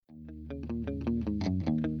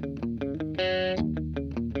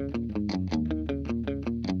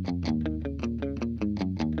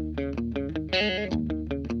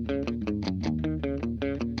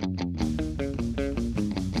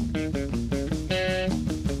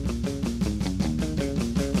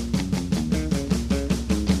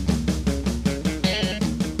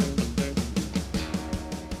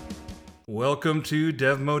Welcome to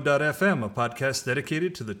DevMode.fm, a podcast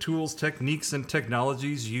dedicated to the tools, techniques, and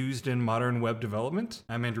technologies used in modern web development.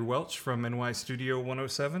 I'm Andrew Welch from NY Studio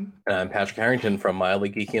 107. And I'm Patrick Harrington from Mildly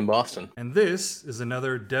Geeky in Boston. And this is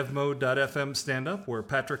another DevMode.fm stand-up where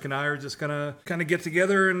Patrick and I are just gonna kind of get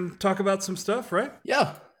together and talk about some stuff, right?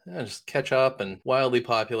 Yeah, just catch up, and wildly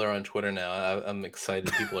popular on Twitter now. I'm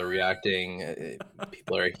excited. People are reacting.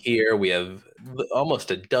 People are here. We have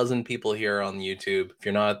almost a dozen people here on YouTube. If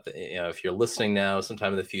you're not, if you're listening now,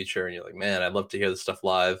 sometime in the future, and you're like, man, I'd love to hear this stuff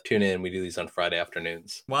live, tune in. We do these on Friday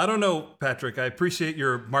afternoons. Well, I don't know, Patrick. I appreciate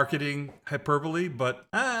your marketing hyperbole, but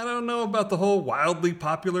I don't know about the whole wildly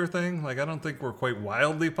popular thing. Like, I don't think we're quite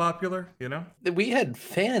wildly popular, you know? We had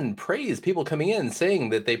fan praise, people coming in saying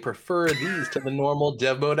that they prefer these to the normal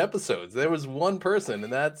Dev Mode episodes. There was one person,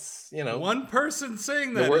 and that's, one person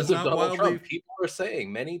saying that. The words is of not Donald wildly... Trump. People are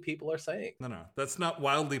saying, many people are saying. No, that's not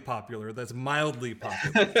wildly popular. That's mildly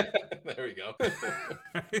popular. There we go.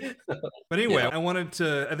 But anyway,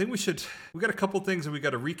 yeah. I think we got a couple things that we got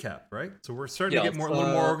to recap, right? So we're starting to get a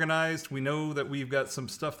little more organized. We know that we've got some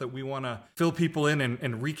stuff that we want to fill people in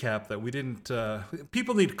and recap that we didn't,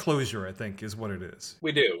 people need closure, I think, is what it is.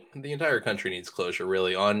 We do. The entire country needs closure,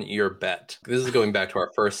 really, on your bet. This is going back to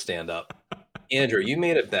our first stand-up. Andrew, you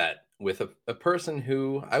made a bet with a person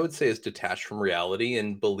who I would say is detached from reality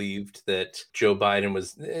and believed that Joe Biden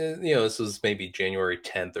was, this was maybe January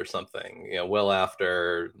 10th or something, well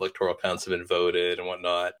after electoral counts have been voted and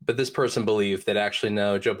whatnot. But this person believed that actually,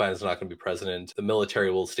 no, Joe Biden's not going to be president. The military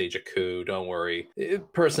will stage a coup. Don't worry.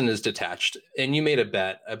 Person is detached. And you made a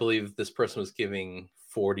bet. I believe this person was giving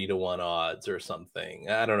 40-1 odds or something.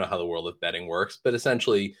 I don't know how the world of betting works, but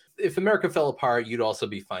essentially, if America fell apart, you'd also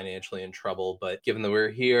be financially in trouble. But given that we're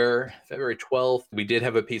here, February 12th, we did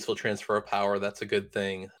have a peaceful transfer of power. That's a good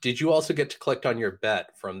thing. Did you also get to collect on your bet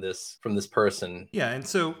from this person? Yeah, and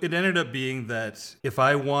so it ended up being that if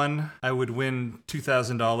I won, I would win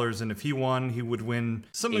 $2,000, and if he won, he would win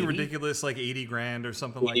something 80? ridiculous like 80 grand or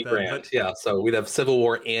something like that. Grand. Yeah, so we'd have civil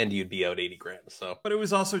war and you'd be out 80 grand. So, but it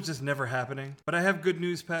was also just never happening. But I have good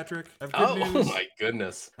news, Patrick. I have good news. Oh my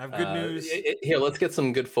goodness. I have good news. Here, let's get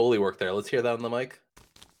some good Foley work there. Let's hear that on the mic.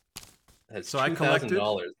 That's so I collected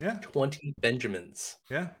 $2,000. 20 Benjamins.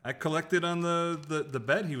 Yeah, I collected on the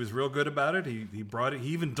bet. He was real good about it. He brought it. He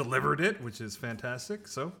even delivered it, which is fantastic.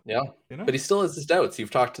 So yeah, but he still has his doubts.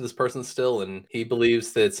 You've talked to this person still, and he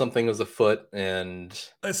believes that something was afoot. And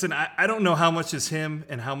listen, I don't know how much is him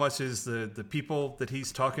and how much is the people that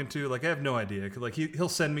he's talking to. Like, I have no idea. Like, he'll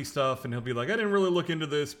send me stuff, and he'll be like, I didn't really look into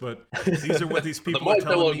this, but these are what these people are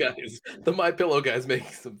telling me. The MyPillow guys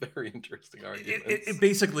making some very interesting arguments. It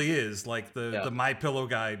basically is like the MyPillow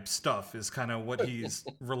guy stuff is kind of what he's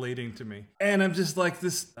relating to me. And I'm just like,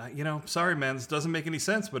 this, sorry, man, this doesn't make any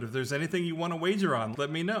sense, but if there's anything you want to wager on,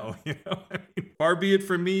 let me know. Far be it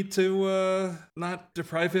from me to not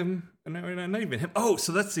deprive him. Not even him. Oh,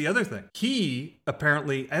 so that's the other thing. He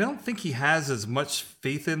apparently, I don't think he has as much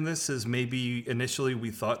faith in this as maybe initially we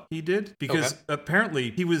thought he did, because apparently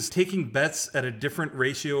he was taking bets at a different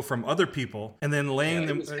ratio from other people and then laying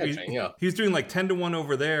them. He was doing like 10-1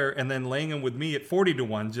 over there and then laying them with me at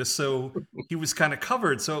 40-1 just so he was kind of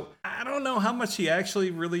covered. So I don't know how much he actually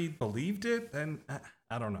really believed it. And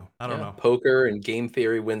I don't know. Poker and game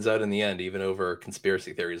theory wins out in the end, even over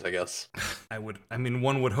conspiracy theories, I guess.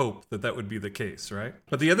 One would hope that would be the case, right?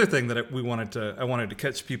 But the other thing that I wanted to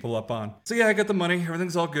catch people up on. So yeah, I got the money.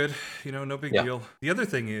 Everything's all good. No big deal. The other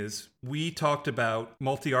thing is, we talked about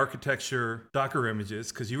multi-architecture Docker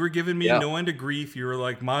images because you were giving me no end of grief. You were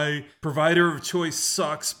like, my provider of choice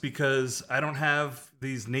sucks because I don't have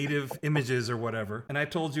these native images or whatever. And I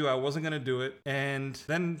told you I wasn't going to do it. And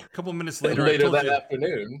then a couple minutes later,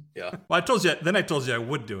 afternoon. Yeah. Well, I told you I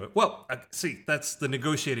would do it. Well, see, that's the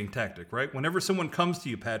negotiating tactic, right? Whenever someone comes to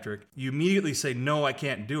you, Patrick, you immediately say, no, I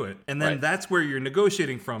can't do it. And then that's where you're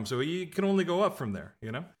negotiating from. So you can only go up from there,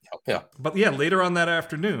 Yeah. But yeah, later on that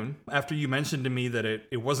afternoon, after you mentioned to me that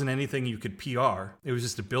it wasn't anything you could PR, it was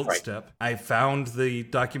just a build step, I found the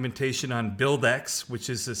documentation on BuildX, which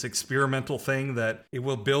is this experimental thing that it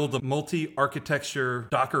will build a multi-architecture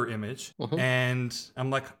Docker image. And I'm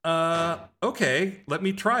like, okay, let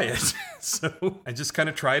me try it. So I just kind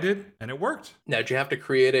of tried it and it worked. Now, did you have to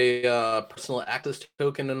create a personal access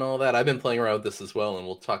token and all that? I've been playing around with this as well, and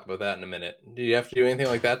we'll talk about that in a minute. Did you have to do anything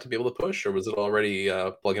like that to be able to push, or was it already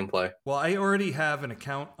plug and play? Well, I already have an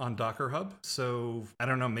account on Docker Hub. So I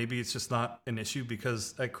don't know, maybe it's just not an issue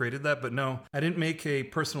because I created that, but no, I didn't make a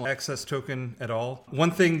personal access token at all.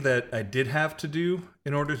 One thing that I did have to do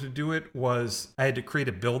in order to do it was I had to create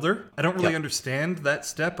a builder. I don't really understand that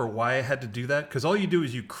step or why I had to do that, because all you do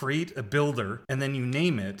is you create a builder and then you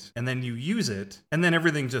name it and then you use it and then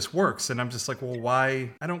everything just works. And I'm just like, well,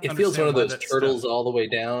 why? I don't understand. It feels one of those turtles all the way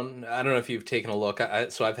down. I don't know if you've taken a look.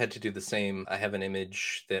 So I've had to do the same. I have an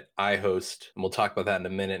image that I host, and we'll talk about that in a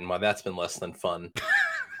minute and why that's been less than fun.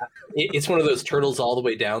 It's one of those turtles all the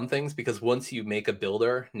way down things, because once you make a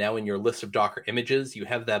builder, now in your list of Docker images, you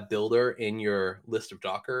have that builder in your list of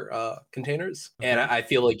Docker containers. Okay. And I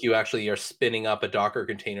feel like you actually are spinning up a Docker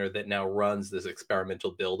container that now runs this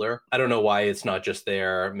experimental builder. I don't know why it's not just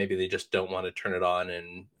there. Maybe they just don't want to turn it on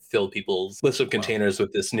and fill people's list of containers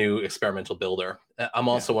with this new experimental builder. I'm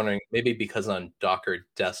also wondering, maybe because on Docker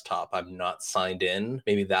desktop, I'm not signed in.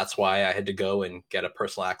 Maybe that's why I had to go and get a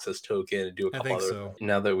personal access token and do a couple other. So.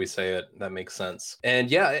 Now that we say it, that makes sense.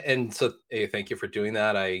 And and so hey, thank you for doing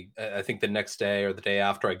that. I think the next day or the day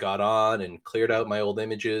after, I got on and cleared out my old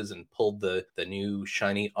images and pulled the new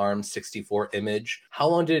shiny ARM64 image. How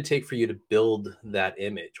long did it take for you to build that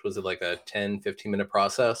image? Was it like a 10, 15-minute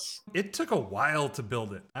process? It took a while to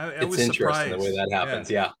build it. I was interesting surprised. The way that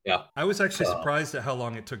happens. Yeah. I was actually surprised at how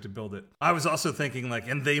long it took to build it. I was also thinking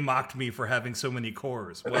and they mocked me for having so many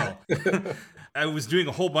cores. Well, I was doing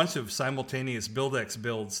a whole bunch of simultaneous BuildX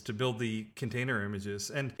builds to build the container images.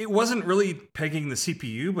 And it wasn't really pegging the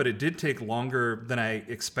CPU, but it did take longer than I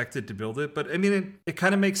expected to build it. But I mean, it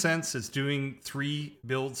kind of makes sense. It's doing 3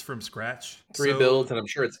 builds from scratch. 3 builds, and I'm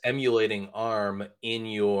sure it's emulating ARM in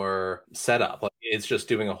your setup. It's just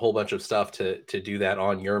doing a whole bunch of stuff to do that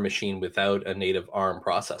on your machine without a native ARM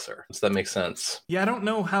processor. So that makes sense. Yeah, I don't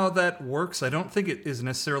know how that works. I don't think it is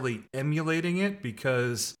necessarily emulating it,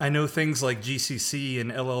 because I know things like GCC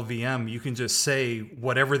and LLVM, you can just say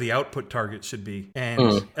whatever the output target should be. And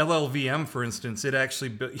LLVM, for instance, it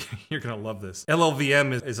actually, you're going to love this.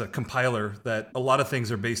 LLVM is a compiler that a lot of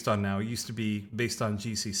things are based on now. It used to be based on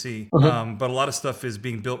GCC, but a lot of stuff is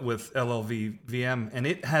being built with LLVM, and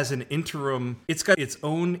it has an interim, it's got its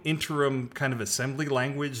own interim kind of assembly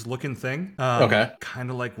language looking thing. Kind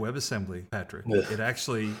of like WebAssembly, Patrick. It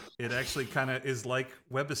actually kind of is like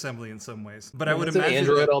WebAssembly in some ways. But I would imagine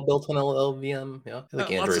Android all built on LLVM. Yeah, I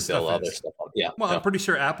think Android built other stuff on. Yeah. Well, I'm pretty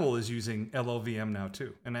sure Apple is using LLVM now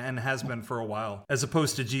too, and has been for a while, as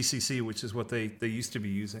opposed to GCC, which is what they used to be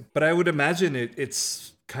using. But I would imagine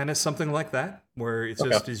it's kind of something like that, where it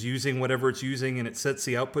just is using whatever it's using, and it sets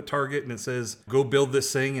the output target and it says, go build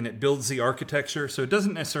this thing, and it builds the architecture. So it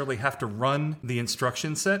doesn't necessarily have to run the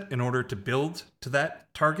instruction set in order to build to that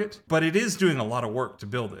target, but it is doing a lot of work to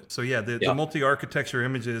build it. So the multi-architecture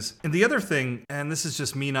images. And the other thing, and this is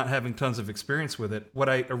just me not having tons of experience with it, what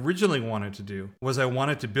I originally wanted to do was I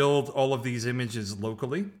wanted to build all of these images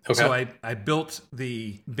locally. So I built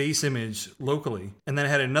the base image locally, and then I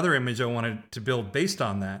had another image I wanted to build based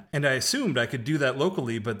on that. And I assumed I could do that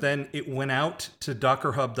locally, but then it went out to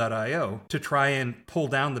dockerhub.io to try and pull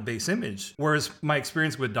down the base image. Whereas my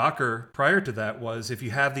experience with Docker prior to that was, if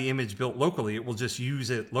you have the image built locally, it will just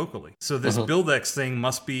use it locally. So this BuildX thing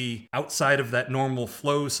must be outside of that normal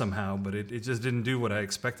flow somehow, but it just didn't do what I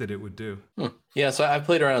expected it would do. Yeah, so I've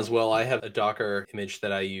played around as well. I have a Docker image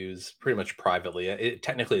that I use pretty much privately. It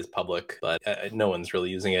technically is public, but no one's really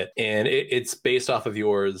using it. And it's based off of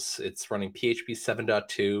yours. It's running PHP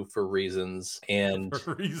 7.2 for reasons. And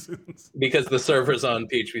for reasons. Because the server's on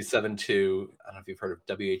PHP 7.2, I don't know if you've heard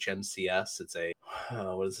of WHMCS. It's a,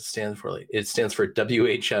 what does it stand for? It stands for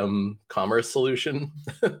WHM Commerce Solution,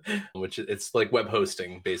 which it's like web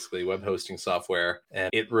hosting, basically, web hosting software. And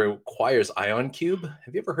it requires IonCube.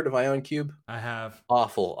 Have you ever heard of IonCube? I have.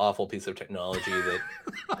 Awful piece of technology that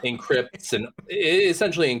encrypts, and it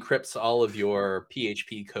essentially encrypts all of your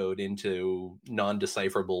PHP code into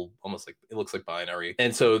non-decipherable, almost like it looks like binary.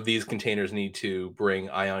 And so these containers need to bring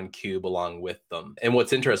IonCube along with them. And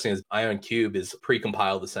what's interesting is IonCube is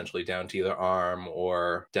pre-compiled essentially down to either ARM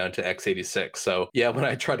or down to x86. So yeah, when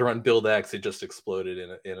I tried to run BuildX, it just exploded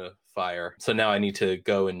in a fire. So now I need to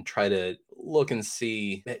go and try to look and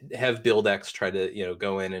see, have BuildX try to,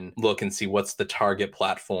 go in and look and see what's the target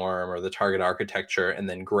platform or the target architecture, and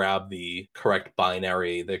then grab the correct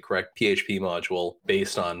binary, the correct PHP module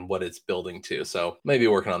based on what it's building to. So maybe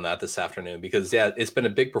working on that this afternoon, because it's been a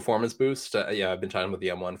big performance boost. I've been talking with the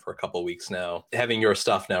M1 for a couple of weeks now. Having your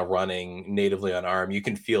stuff now running natively on ARM, you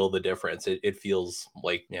can feel the difference. It feels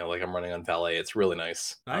like, like I'm running on Valet. It's really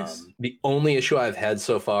nice. Nice. The only issue I've had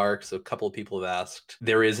so far, because a couple of people have asked,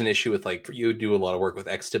 there is an issue with you do a lot of work with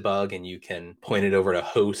Xdebug, and you can point it over to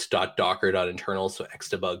host.docker.internal so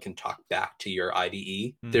Xdebug can talk back to your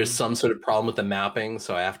IDE. There's some sort of problem with the mapping,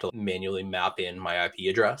 so I have to manually map in my IP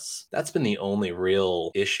address. That's been the only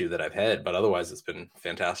real issue that I've had, but otherwise it's been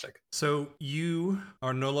fantastic. So you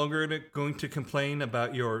are no longer going to complain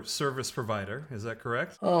about your service provider, is that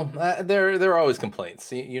correct? Oh, there are always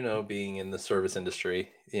complaints. You know, being in the service industry,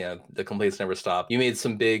 the complaints never stop. You made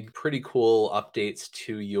some big, pretty cool updates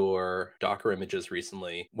to your Docker images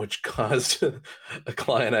recently, which caused a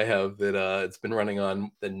client I have that it's been running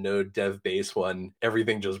on the Node dev base one.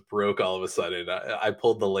 Everything just broke all of a sudden. I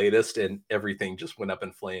pulled the latest and everything just went up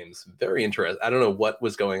in flames. Very interesting. I don't know what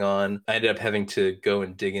was going on. I ended up having to go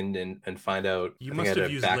and dig in and find out. You must have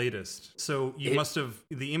used latest. So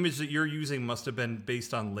the image that you're using must have been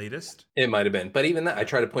based on latest? It might have been. But even that, I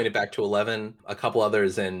tried to point it back to 11, a couple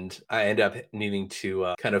others, and I ended up needing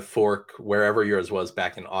to kind of fork wherever yours was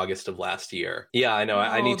back in August of last year. Yeah, I know.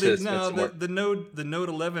 I need to spend some more. The Node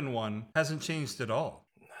 11 one hasn't changed at all.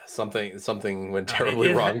 Something went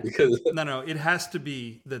terribly wrong because no, it has to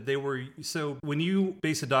be that they were. So when you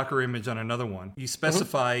base a Docker image on another one, you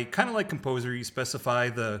specify kind of like Composer, you specify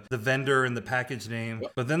the vendor and the package name,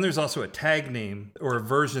 but then there's also a tag name or a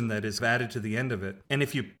version that is added to the end of it. And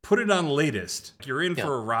if you put it on latest, you're in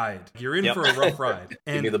for a ride. You're in for a rough ride.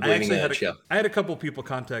 And Give me the I had a couple people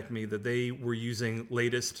contact me that they were using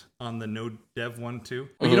latest on the Node Dev one too.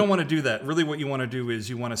 But you don't want to do that. Really what you want to do is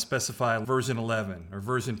you want to specify version 11 or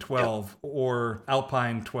version 12 or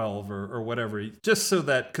Alpine 12 or whatever, just so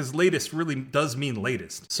that, because latest really does mean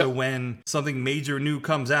latest. So when something major new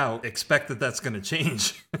comes out, expect that that's going to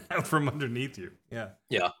change from underneath you. Yeah.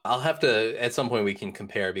 I'll have to, at some point we can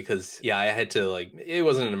compare, because I had to, it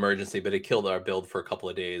wasn't an emergency, but it killed our build for a couple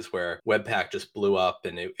of days where Webpack just blew up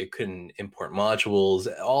and it couldn't import modules.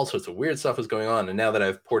 All sorts of weird stuff was going on. And now that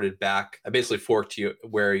I've ported back, I basically forked you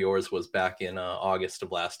where yours was back in August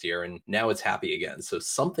of last year, and now it's happy again. So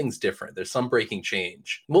something's different. There's some breaking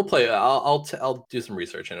change. We'll play. I'll do some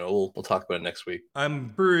research and we'll talk about it next week. I'm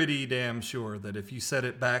pretty damn sure that if you set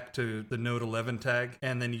it back to the Node 11 tag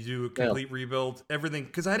and then you do a complete rebuild, everything,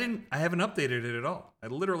 because I haven't updated it at all. I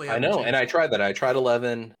literally haven't. I know, changed. And I tried that. I tried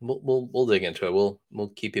 11. We'll dig into it. We'll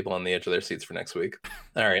keep people on the edge of their seats for next week.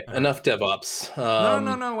 All right, enough DevOps.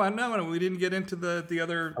 No. We didn't get into the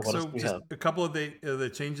other. So just a couple of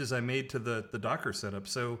the changes I made to the Docker setup.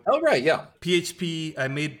 So PHP. I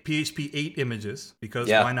made PHP 8 images because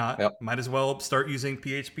why not? Yep. Might as well start using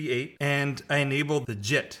PHP 8, and I enabled the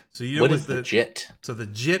JIT. So you know what is the JIT? So the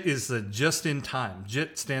JIT is the just in time.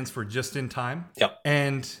 JIT stands for just in time. Yep.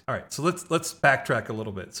 And all right, so let's backtrack a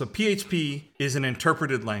little bit. So PHP is an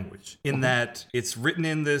interpreted language in that it's written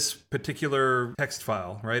in this particular text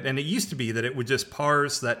file, right? And it used to be that it would just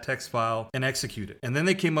parse that text file and execute it. And then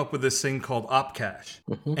they came up with this thing called opcache.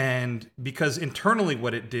 And because internally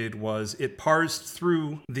what it did was it parsed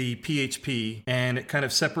through the PHP and it kind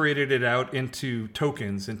of separated it out into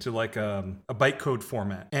tokens, into like a bytecode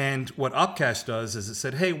format. And what opcache does is it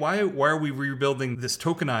said, hey, why are we rebuilding this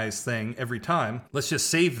tokenized thing every time? Let's just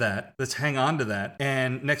save that. Let's hang on to that.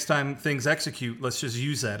 And next time things execute, let's just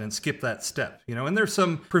use that and skip that step. And there's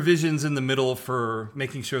some provisions in the middle for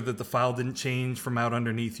making sure that the file didn't change from out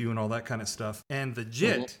underneath you and all that kind of stuff. And the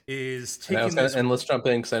JIT is taking and let's jump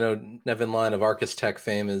in, because I know Nevin Line of Arcus Tech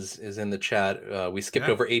fame is in the chat. We skipped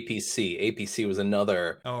over APC. APC was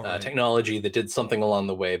another technology that did something along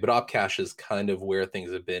the way, but opcache is kind of where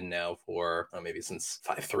things have been now for maybe since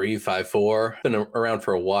 5.3, 5.4. Been around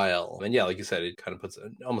for a while. And like you said, it kind of puts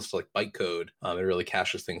almost like bytecode. It really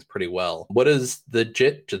caches things pretty well. What is the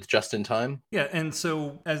JIT, just in time? Yeah, and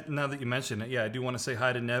so now that you mention it, I do want to say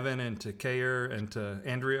hi to Nevin and to Kayer and to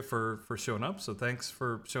Andrea for showing up. So thanks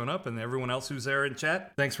for showing up, and everyone else who's there in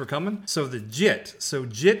chat, thanks for coming. So the JIT. So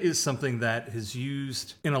JIT is something that is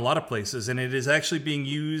used in a lot of places, and it is actually being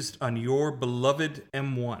used on your beloved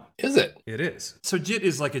M1. Is it? It is. So JIT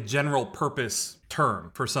is like a general purpose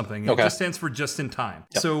term for something. It just stands for just in time.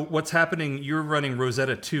 Yep. So what's happening, you're running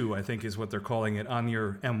Rosetta 2, I think is what they're calling it, on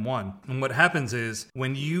your M1. And what happens is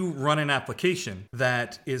when you run an application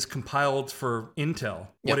that is compiled for Intel,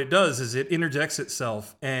 what it does is it interjects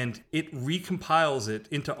itself and it recompiles it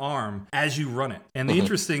into ARM as you run it. And the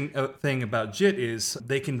interesting thing about JIT is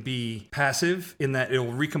they can be passive in that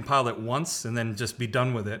it'll recompile it once and then just be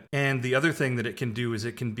done with it. And the other thing that it can do is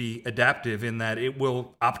it can be adaptive in that it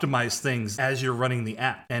will optimize things as you're running the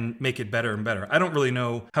app and make it better and better. I don't really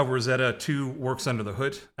know how Rosetta 2 works under the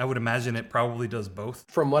hood. I would imagine it probably does both.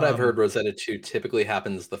 From what I've heard, Rosetta 2 typically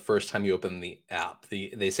happens the first time you open the app.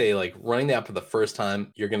 They say like running the app for the first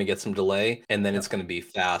time, you're going to get some delay, and then it's going to be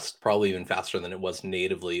fast, probably even faster than it was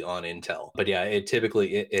natively on Intel. But yeah, it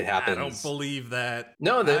typically it happens. I don't believe that.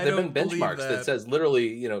 No, there've been benchmarks that says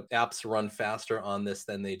literally, apps run faster on this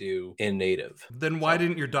than they do in native. Then why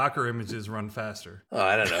didn't your Docker images run faster? Oh,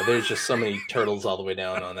 I don't know. There's just so many turtles all the way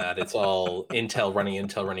down on that. It's all Intel running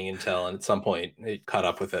Intel, and at some point it caught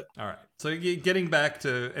up with it. All right. So getting back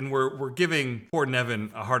to, and we're giving poor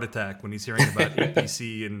Nevin a heart attack when he's hearing about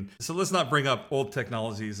APC, and so let's not bring up old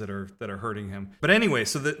technologies that are hurting him. But anyway,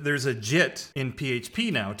 so there's a JIT in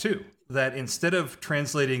PHP now too, that instead of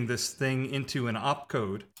translating this thing into an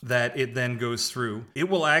opcode that it then goes through, it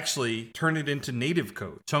will actually turn it into native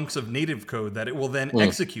code, chunks of native code that it will then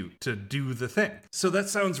execute to do the thing. So that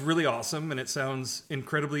sounds really awesome, and it sounds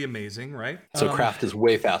incredibly amazing, right? So Craft is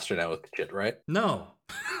way faster now with the JIT, right? No.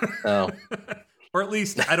 Oh. Or at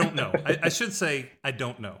least, I don't know. I should say I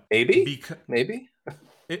don't know. Maybe? Maybe?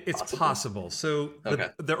 It's possible. So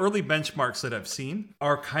the early benchmarks that I've seen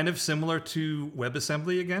are kind of similar to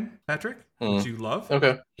WebAssembly again, Patrick, which you love.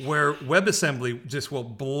 Okay. Where WebAssembly just will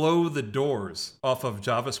blow the doors off of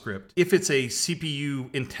JavaScript if it's a CPU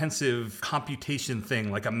intensive computation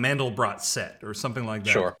thing like a Mandelbrot set or something like that.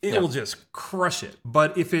 Sure. It will just crush it.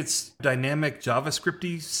 But if it's dynamic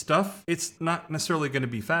JavaScripty stuff, it's not necessarily going to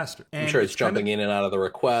be faster. And I'm sure it's jumping in and out of the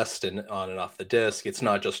request and on and off the disk. It's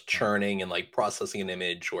not just churning and like processing an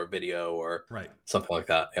image or video or something like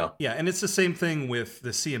that. Yeah. Yeah, and it's the same thing with the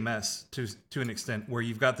CMS to an extent, where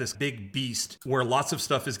you've got this big beast where lots of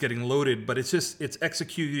stuff is getting loaded, but it's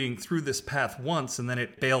executing through this path once and then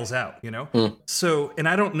it bails out, So, and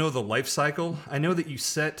I don't know the life cycle. I know that you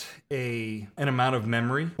set an amount of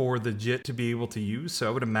memory for the JIT to be able to use. So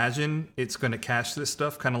I would imagine it's going to cache this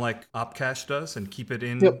stuff kind of like opcache does and keep it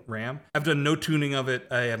in RAM. I've done no tuning of it.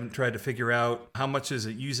 I haven't tried to figure out how much is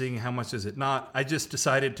it using, how much is it not. I just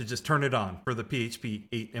decided to just turn it on for the PHP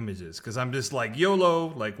 8 images because I'm just like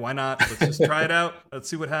YOLO, like why not? Let's just try it out. Let's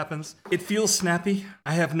see what happens. It feels snappy.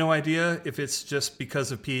 I have no idea if it's just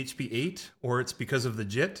because of PHP 8 or it's because of the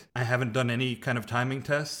JIT. I haven't done any kind of timing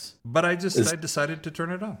tests, but I decided to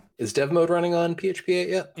turn it on. Is dev mode running on PHP 8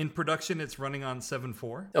 yet? In production, it's running on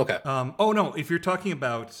 7.4. Okay. Oh no, if you're talking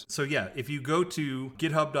about, so yeah, if you go to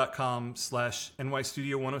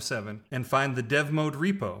github.com/nystudio107 and find the dev mode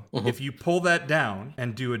repo, if you pull that down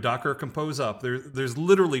and do a Docker compose up, there's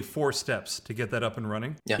literally 4 steps to get that up and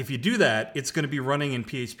running. Yeah. If you do that, it's going to be running in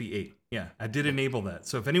PHP 8. Yeah, I did enable that.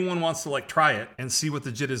 So if anyone wants to try it and see what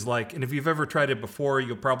the JIT is like, and if you've ever tried it before,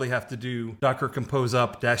 you'll probably have to do Docker compose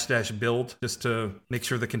up -- build just to make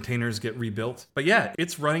sure the containers get rebuilt. But yeah,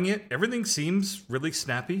 it's running it. Everything seems really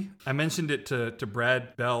snappy. I mentioned it to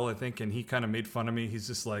Brad Bell, I think, and he kind of made fun of me. He's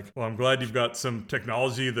just like, well, I'm glad you've got some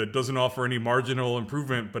technology that doesn't offer any marginal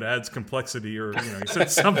improvement, but adds complexity, or, he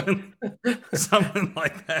said something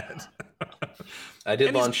like that. I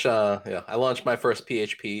did launch, I launched my first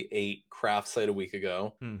PHP 8 craft site a week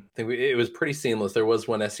ago. I think it was pretty seamless. There was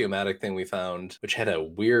one SEOmatic thing we found, which had a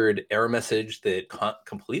weird error message that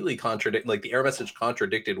completely the error message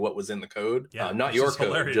contradicted what was in the code. Not your code,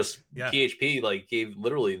 hilarious. Just PHP gave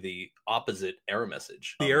literally the opposite error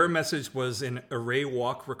message. The error message was an array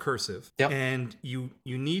walk recursive, and you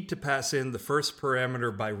need to pass in the first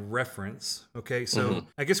parameter by reference. Okay, so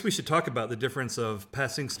I guess we should talk about the difference of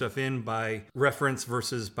passing stuff in by reference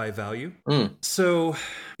versus by value. So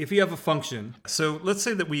if you have a function, so let's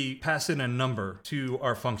say that we pass in a number to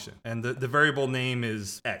our function, and the variable name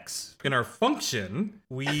is x. In our function,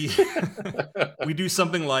 we we do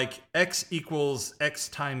something like x equals x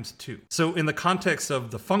times 2. So in the context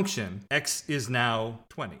of the function, x is now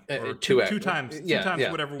 20. Or 2x. Two times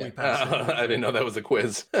whatever we pass in. I didn't know that was a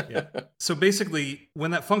quiz. So basically,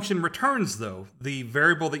 when that function returns, though, the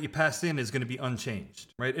variable that you passed in is going to be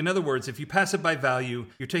unchanged, right? In other words, if you pass it by value,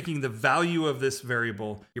 you're taking the value of this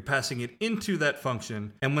variable, you're passing it into that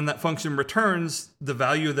function, and when that function returns, the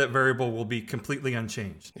value of that variable will be completely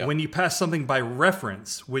unchanged. When you pass something by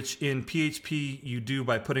reference, which in PHP you do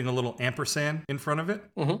by putting a little ampersand in front of it,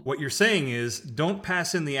 what you're saying is don't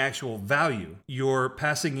pass in the actual value. You're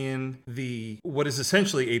passing in what is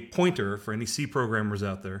essentially a pointer for any C programmers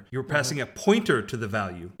out there. You're passing a pointer to the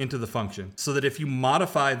value into the function, so that if you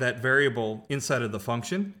modify that variable inside of the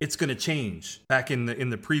function, it's going to change back in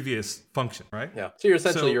the previous function, right? Yeah. So you're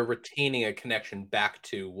essentially you're retaining a connection back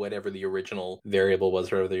to whatever the original variable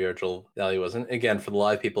was, whatever the original value was. And again, for the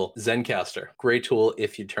live people, Zencaster, great tool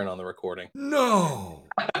if you turn on the recording. No.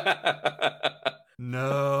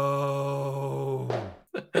 No.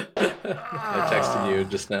 I texted you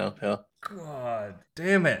just now. Yeah. God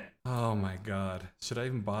damn it. Oh my God. Should I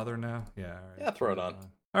even bother now? Yeah. All right. Yeah, throw it on.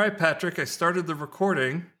 All right, Patrick, I started the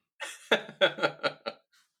recording. All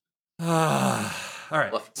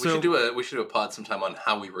right. Well, we should do a pod sometime on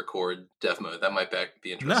how we record Dev Mode. That might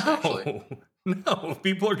be interesting, actually. No.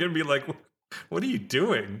 People are going to be like, what are you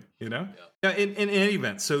doing? You know? Yeah. In any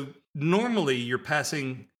event, so normally you're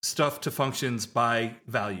passing stuff to functions by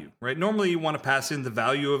value, right? Normally you want to pass in the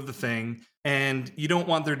value of the thing, and you don't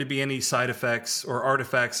want there to be any side effects or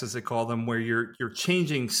artifacts, as they call them, where you're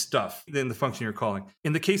changing stuff in the function you're calling.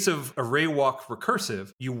 In the case of array walk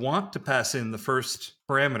recursive, you want to pass in the first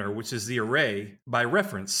parameter, which is the array, by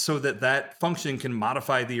reference, so that that function can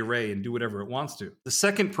modify the array and do whatever it wants to. The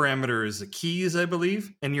second parameter is the keys, I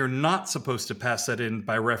believe, and you're not supposed to pass that in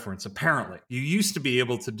by reference, apparently. You used to be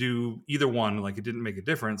able to do either one, like it didn't make a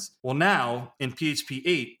difference. Well, now in PHP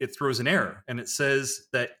 8, it throws an error, and it says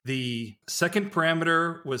that the second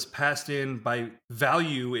parameter was passed in by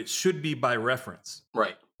value. It should be by reference.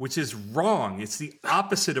 Right. Which is wrong. It's the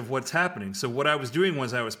opposite of what's happening. So what I was doing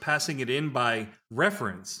was I was passing it in by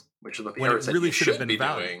reference, which is what the when error it really should have been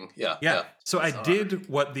valid. Doing. Yeah. So I did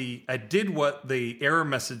what the error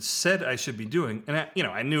message said I should be doing, and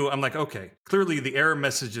I knew, I'm like, okay, clearly the error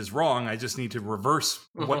message is wrong. I just need to reverse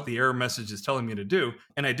what the error message is telling me to do,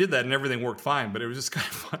 and I did that, and everything worked fine. But it was just kind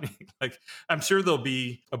of funny. Like, I'm sure there'll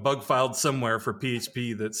be a bug filed somewhere for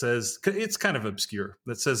PHP that says, it's kind of obscure,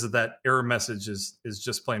 that says that error message is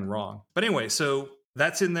just plain wrong. But anyway, so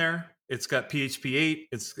that's in there. It's got PHP 8.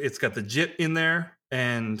 It's got the JIT in there.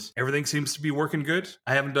 And everything seems to be working good.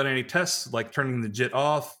 I haven't done any tests like turning the JIT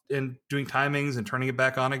off and doing timings and turning it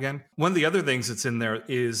back on again. One of the other things that's in there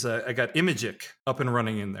is I got Imagic up and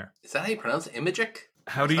running in there. Is that how you pronounce it? Imagic?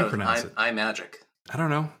 How do you pronounce it? iMagic. I don't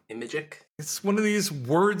know. Imagic? It's one of these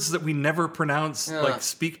words that we never pronounce, like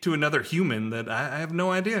speak to another human, that I have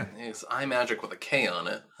no idea. It's iMagic with a K on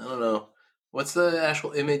it. I don't know. What's the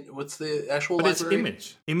actual image? What's the actual But library?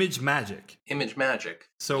 It's Image Magic. Image Magic.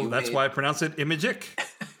 So that's why I pronounce it Imagic,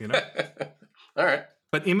 you know? All right.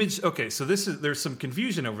 But so there's some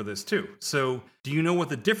confusion over this too. So do you know what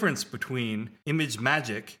the difference between Image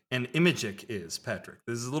Magic and Imagic is, Patrick?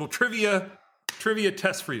 This is a little trivia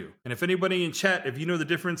test for you. And if anybody in chat, if you know the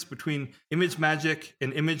difference between Image Magic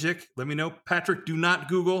and Imagic, let me know. Patrick, do not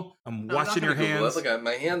Google. I'm watching your hands. Look,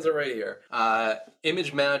 my hands are right here.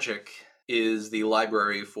 Image Magic is the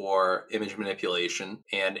library for image manipulation,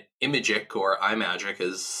 and Imagic, or iMagic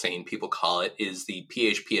as sane people call it, is the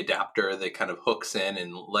PHP adapter that kind of hooks in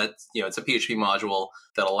and lets, it's a PHP module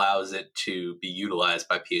that allows it to be utilized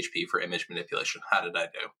by PHP for image manipulation. How did I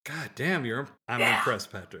do? God damn, I'm impressed,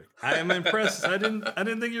 Patrick. I am impressed. I didn't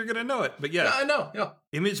think you were going to know it, but yeah. I know, yeah.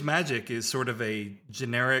 Image Magic is sort of a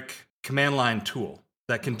generic command line tool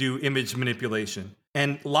that can do image manipulation.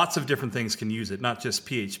 And lots of different things can use it, not just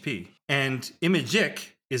PHP. And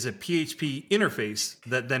Imagic is a PHP interface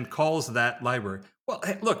that then calls that library. Well,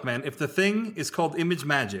 hey, look, man, if the thing is called Image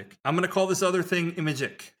Magic, I'm going to call this other thing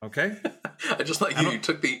Imagic, okay? I just like you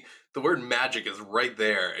took the word magic is right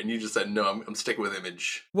there, and you just said, no, I'm sticking with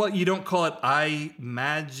image. Well, you don't call it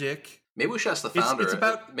iMagic. Maybe we should ask the founder.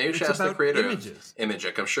 Maybe we should ask the creator of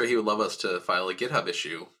Imagic. I'm sure he would love us to file a GitHub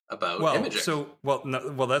issue about Imagic.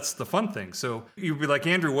 Well, that's the fun thing. So you'd be like,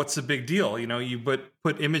 Andrew, what's the big deal? You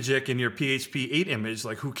put Imagic in your PHP 8 image.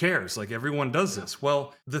 Like, who cares? Like, everyone does this.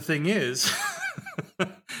 Well, the thing is,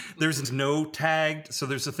 there's no tagged. So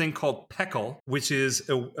there's a thing called PECL, which is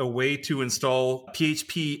a way to install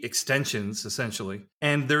PHP extensions, essentially.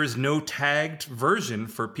 And there is no tagged version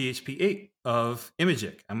for PHP 8 of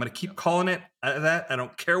Imagic. I'm going to keep calling it that. I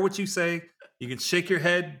don't care what you say. You can shake your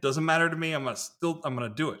head. Doesn't matter to me. I'm going to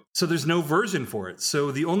do it. So there's no version for it.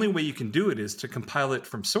 So the only way you can do it is to compile it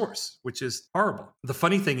from source, which is horrible. The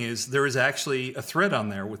funny thing is there is actually a thread on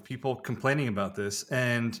there with people complaining about this,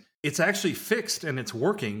 and it's actually fixed and it's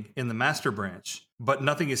working in the master branch, but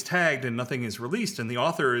nothing is tagged and nothing is released. And the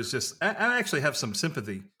author is just, I actually have some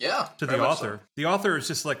sympathy to the author. So. The author is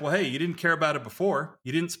just like, well, hey, you didn't care about it before.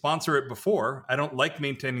 You didn't sponsor it before. I don't like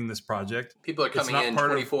maintaining this project. People are coming in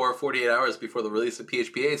 24, 48 hours before the release of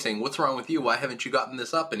PHP 8 saying, what's wrong with you? Why haven't you gotten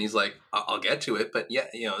this up? And he's like, I'll get to it. But yeah,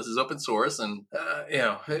 this is open source. And,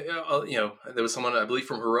 there was someone, I believe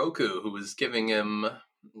from Heroku, who was giving him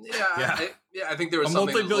I think there was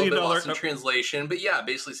something that was a little bit lost in translation, but yeah,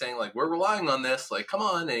 basically saying like, we're relying on this, like, come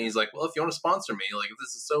on. And he's like, well, if you want to sponsor me, like, if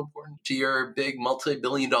this is so important to your big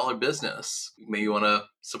multi-billion-dollar business, maybe you want to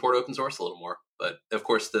support open source a little more. But of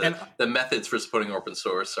course, the methods for supporting open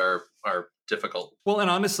source are difficult. Well, and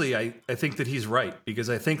honestly, I think that he's right, because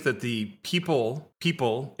I think that the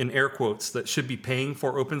people in air quotes that should be paying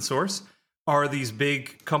for open source are these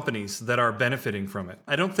big companies that are benefiting from it.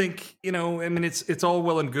 I don't think, it's all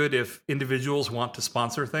well and good if individuals want to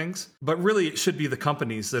sponsor things, but really it should be the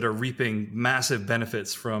companies that are reaping massive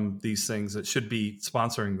benefits from these things that should be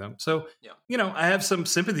sponsoring them. So, I have some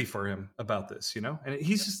sympathy for him about this, and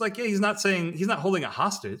he's just like, he's not holding it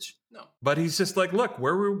hostage. No. But he's just like, look,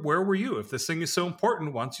 where were you? If this thing is so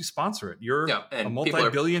important, why don't you sponsor it? You're a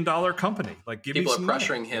multi-billion-dollar company. Like, give me some money.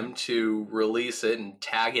 People are pressuring money. him to release it and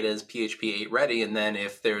tag it as PHP 8 ready. And then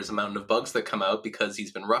if there's a mountain of bugs that come out because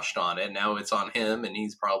he's been rushed on it, now it's on him, and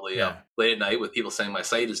he's probably up late at night with people saying my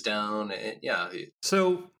site is down. And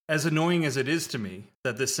So as annoying as it is to me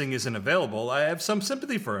that this thing isn't available, I have some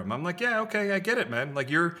sympathy for him. I'm like, yeah, okay, I get it, man. Like,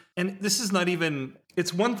 and this is not even,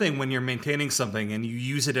 it's one thing when you're maintaining something and you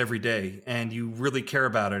use it every day and you really care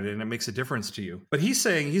about it and it makes a difference to you. But he's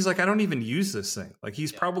like, I don't even use this thing. Like,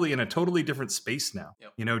 he's probably in a totally different space now,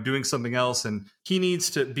 doing something else. And he needs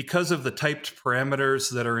to, because of the typed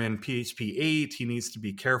parameters that are in PHP 8, he needs to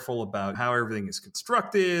be careful about how everything is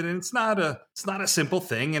constructed. And it's not a simple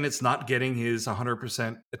thing, and it's not getting his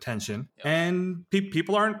 100% attention. And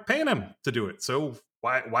people aren't paying him to do it. So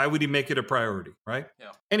why would he make it a priority, right?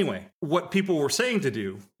 Yeah. Anyway, what people were saying to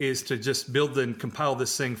do is to just build and compile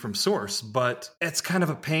this thing from source, but it's kind of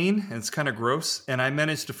a pain and it's kind of gross. And I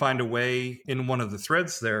managed to find a way in one of the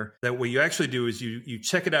threads there that what you actually do is you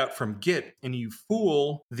check it out from Git and you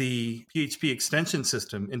fool the PHP extension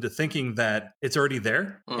system into thinking that it's already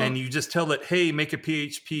there. And you just tell it, hey, make a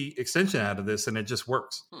PHP extension out of this, and it just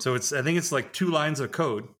works. So I think it's like 2 lines of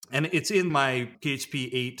code, and it's in my PHP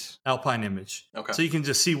 8 Alpine image. Okay. So you can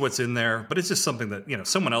just see what's in there, but it's just something that,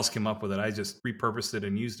 someone else came up with it. I just repurposed it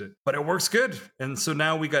and used it, but it works good. And so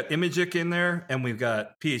now we got Imagic in there, and we've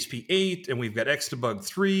got PHP 8, and we've got Xdebug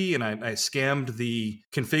 3, and I scammed the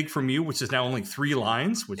config from you, which is now only 3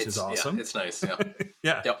 lines, which is awesome. Yeah, it's nice. Yeah.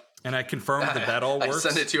 Yeah. Yep. And I confirmed that all works. I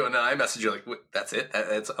sent it to you and I messaged you like, that's it?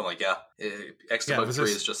 I'm like, yeah. Xdebug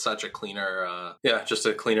 3 is just such a cleaner, just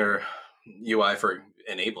a cleaner UI for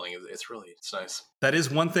enabling. It's nice. That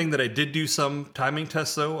is one thing that I did do some timing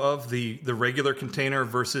tests, though, of the regular container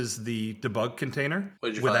versus the debug container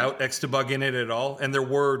without Xdebug in it at all. And there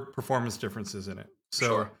were performance differences in it. So,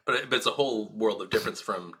 sure. But it's a whole world of difference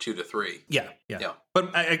from 2 to 3. Yeah.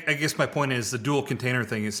 But I guess my point is the dual container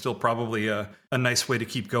thing is still probably a nice way to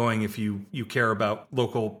keep going if you care about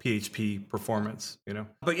local PHP performance,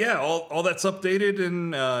 But yeah, all that's updated,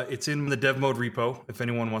 and it's in the dev mode repo if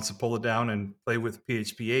anyone wants to pull it down and play with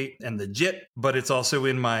PHP 8 and the JIT. But it's also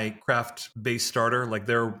in my Craft base starter. Like,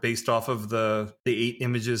 they're based off of the 8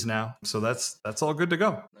 images now. So that's all good to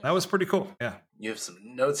go. Nice. That was pretty cool. Yeah. You have some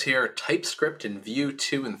notes here: TypeScript in Vue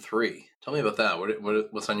 2 and 3. Tell me about that.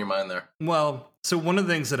 What's on your mind there? Well, so one of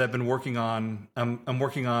the things that I've been working on, I'm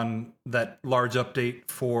working on that large update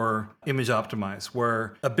for Image Optimize,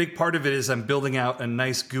 where a big part of it is I'm building out a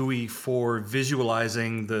nice GUI for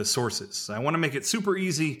visualizing the sources. I want to make it super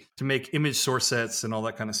easy to make image source sets and all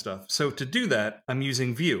that kind of stuff. So to do that, I'm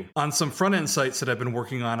using Vue. On some front-end sites that I've been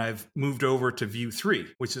working on, I've moved over to Vue 3,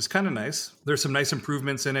 which is kind of nice. There's some nice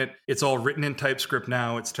improvements in it. It's all written in TypeScript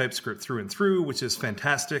now. It's TypeScript through and through, which is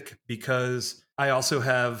fantastic because I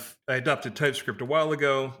adopted TypeScript a while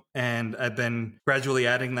ago, and I've been gradually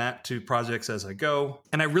adding that to projects as I go.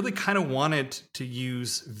 And I really kind of wanted to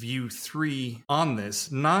use Vue 3 on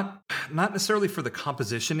this, not necessarily for the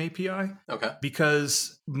composition API. Okay.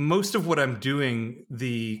 Because most of what I'm doing,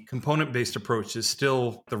 the component-based approach is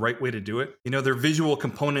still the right way to do it. They're visual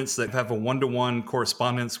components that have a one-to-one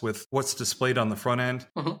correspondence with what's displayed on the front end.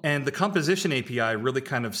 Mm-hmm. And the composition API really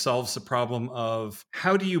kind of solves the problem of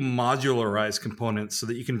how do you modularize components so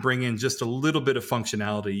that you can bring in just a little bit of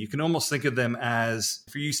functionality. You can almost think of them as,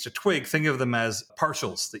 if you're used to Twig, think of them as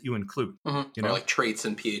partials that you include. Mm-hmm. Or like traits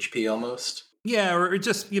in PHP almost. Yeah, or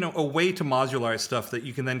just, a way to modularize stuff that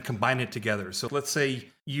you can then combine it together. So let's say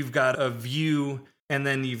you've got a view and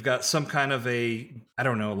then you've got some kind of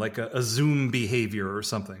like a zoom behavior or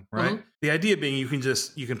something, right? Mm-hmm. The idea being you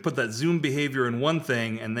can put that zoom behavior in one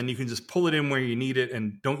thing, and then you can just pull it in where you need it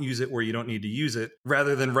and don't use it where you don't need to use it,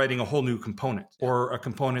 rather than writing a whole new component or a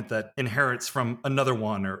component that inherits from another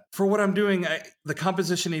one. Or for what I'm doing, the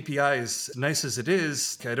composition API, is nice as it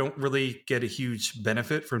is, I don't really get a huge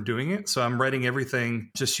benefit from doing it. So I'm writing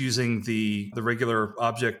everything just using the regular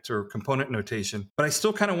object or component notation. But I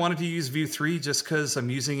still kind of wanted to use Vue 3 just because I'm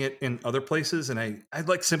using it in other places, and I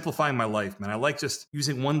like simplifying my life, man. I like just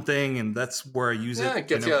using one thing, and that's where I use it. Yeah, it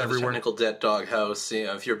gets you out of the everywhere. technical debt doghouse. You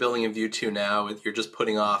know, if you're building in Vue 2 now, you're just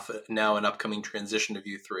putting off now an upcoming transition to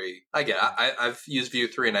Vue 3. I get it. I've used Vue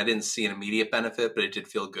 3 and I didn't see an immediate benefit, but it did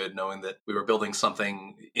feel good knowing that we were building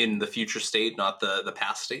something in the future state, not the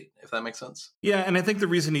past state, if that makes sense. Yeah, and I think the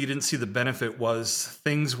reason you didn't see the benefit was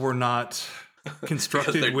things were not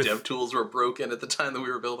constructed because their with dev tools were broken at the time that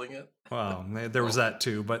we were building it. Well, there was that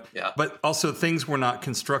too, but also things were not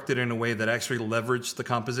constructed in a way that actually leveraged the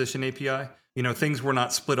composition API. Things were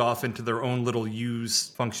not split off into their own little use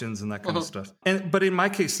functions and that kind of stuff. But in my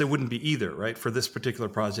case, they wouldn't be either, right? For this particular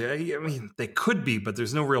project, I mean, they could be, but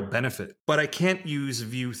there's no real benefit. But I can't use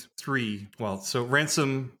Vue 3. Well, so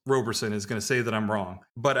Ransom Roberson is going to say that I'm wrong,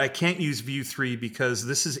 but I can't use Vue 3 because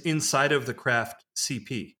this is inside of the Craft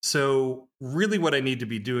CP. So really what I need to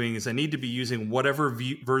be doing is I need to be using whatever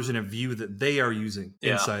version of Vue that they are using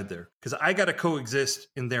inside there, because I got to coexist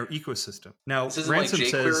in their ecosystem. Now, this isn't Ransom like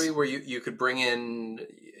jQuery says, where you could bring in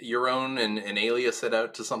your own and alias it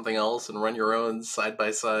out to something else and run your own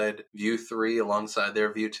side-by-side Vue 3 alongside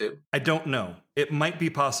their Vue 2? I don't know. It might be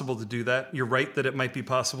possible to do that. You're right that it might be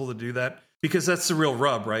possible to do that. Because that's the real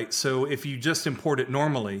rub, right? So if you just import it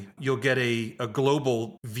normally, you'll get a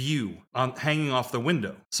global view hanging off the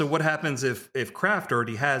window. So what happens if Craft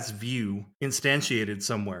already has Vue instantiated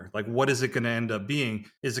somewhere? Like, what is it going to end up being?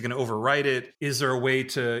 Is it going to overwrite it? Is there a way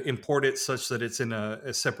to import it such that it's in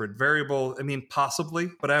a separate variable? I mean, possibly.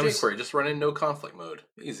 But jQuery, just run in no conflict mode.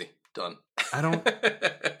 Easy. Done. I don't...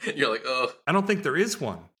 You're like, oh. I don't think there is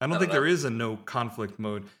one. I don't think there is a no conflict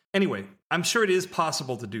mode. Anyway, I'm sure it is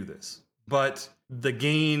possible to do this. But the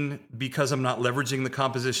gain, because I'm not leveraging the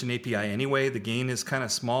composition API anyway, the gain is kind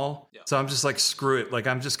of small. Yeah. So I'm just like, screw it. Like,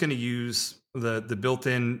 I'm just going to use the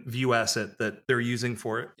built-in Vue asset that they're using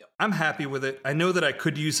for it. Yep. I'm happy with it. I know that I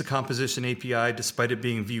could use the composition API despite it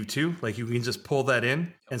being Vue 2. Like, you can just pull that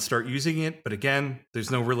in and start using it. But again,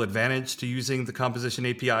 there's no real advantage to using the composition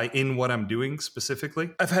API in what I'm doing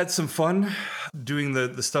specifically. I've had some fun doing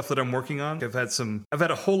the stuff that I'm working on. I've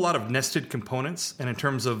had a whole lot of nested components. And in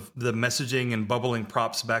terms of the messaging and bubbling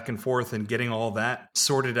props back and forth and getting all that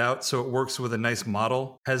sorted out so it works with a nice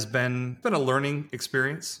model has been a learning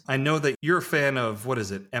experience. I know that you're a fan of, what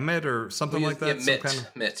is it, Emmet or something like that?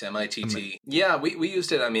 MIT, M-I-T-T. Yeah, we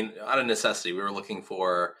used it, I mean, out of necessity. We were looking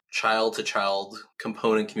for child-to-child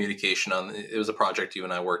component communication it was a project you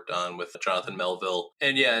and I worked on with Jonathan Melville.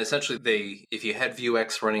 And yeah, essentially if you had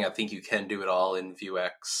Vuex running, I think you can do it all in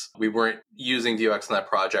Vuex. We weren't using Vuex in that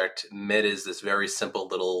project. MIT is this very simple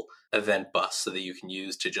little event bus so that you can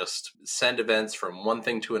use to just send events from one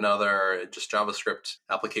thing to another, just JavaScript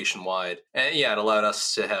application wide. And yeah, it allowed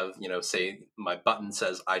us to have, say my button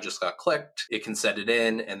says I just got clicked, it can send it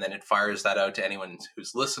in, and then it fires that out to anyone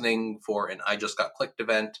who's listening for an I just got clicked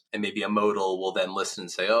event. And maybe a modal will then listen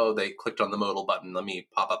and say, oh, they clicked on the modal button, let me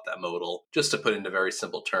pop up that modal, just to put into very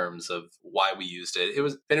simple terms of why we used it.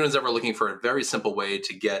 If anyone's ever looking for a very simple way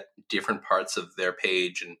to get different parts of their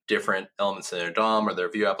page and different elements in their DOM or their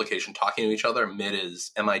Vue application talking to each other, MIT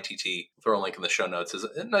is MITT. Throw a link in the show notes. Is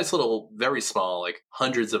a nice little, very small, like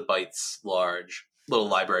hundreds of bytes large little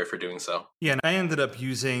library for doing so. Yeah, and I ended up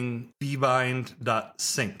using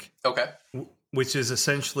bbind.sync. Okay. Which is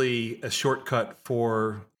essentially a shortcut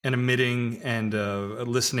for an emitting and a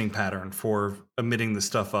listening pattern for emitting the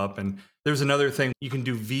stuff up. And there's another thing you can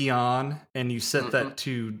do on, and you set that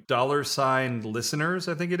to $listeners,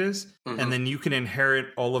 I think it is. And then you can inherit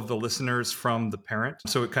all of the listeners from the parent.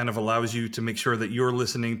 So it kind of allows you to make sure that you're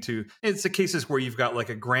listening to, it's the cases where you've got like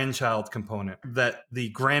a grandchild component that the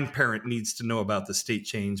grandparent needs to know about the state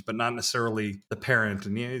change, but not necessarily the parent,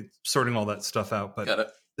 and sorting all that stuff out. But got it.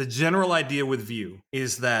 The general idea with Vue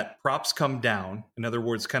is that props come down. In other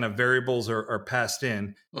words, kind of variables are passed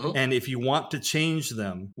in. And if you want to change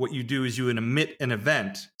them, what you do is you emit an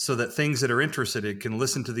event so that things that are interested in can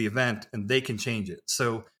listen to the event and they can change it.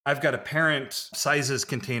 So I've got a parent sizes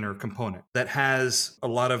container component that has a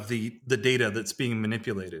lot of the data that's being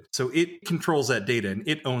manipulated. So it controls that data and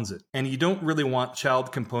it owns it. And you don't really want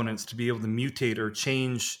child components to be able to mutate or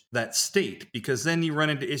change that state, because then you run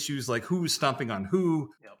into issues like who's stomping on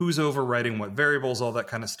who's overriding what variables, all that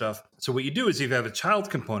kind of stuff. So what you do is you have a child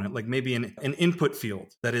component, like maybe an input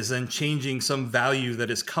field that is then changing some value that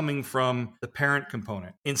is coming from the parent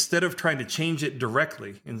component. Instead of trying to change it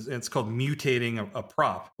directly, and it's called mutating a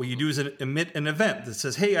prop, what you do is emit an event that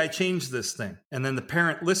says, hey, I changed this thing. And then the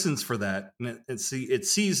parent listens for that, and it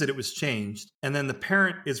sees that it was changed. And then the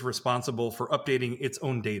parent is responsible for updating its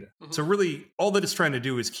own data. Mm-hmm. So really, all that it's trying to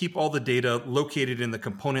do is keep all the data located in the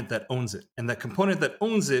component that owns it. And that component that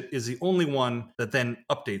owns it is the only one that then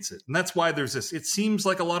updates it. And that's why there's this, it seems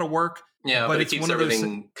like a lot of work. Yeah, but it keeps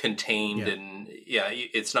everything contained, and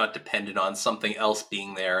it's not dependent on something else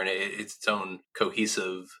being there, and it's its own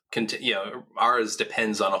cohesive. Ours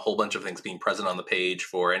depends on a whole bunch of things being present on the page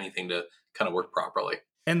for anything to kind of work properly.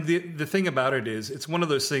 And the thing about it is, it's one of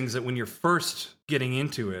those things that when you're first getting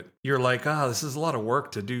into it, you're like, this is a lot of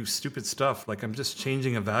work to do stupid stuff. Like, I'm just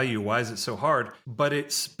changing a value. Why is it so hard? But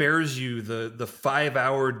it spares you the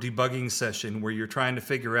 5-hour debugging session where you're trying to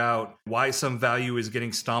figure out why some value is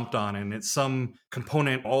getting stomped on, and it's some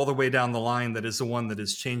component all the way down the line that is the one that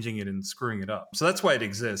is changing it and screwing it up. So that's why it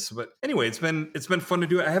exists. But anyway, it's been fun to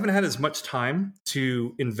do it. I haven't had as much time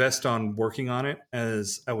to invest on working on it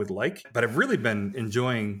as I would like, but I've really been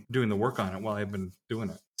enjoying doing the work on it while I've been doing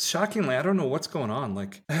it. Shockingly, I don't know what's going on.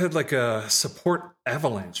 Like, I had like a support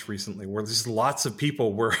avalanche recently where just lots of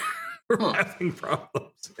people were having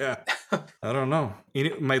problems. Yeah. I don't know.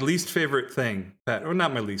 My least favorite thing, Pat, or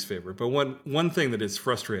not my least favorite, but one thing that is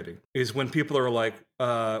frustrating is when people are like,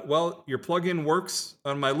 well, your plugin works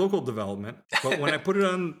on my local development, but when I put it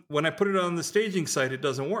on the staging site, it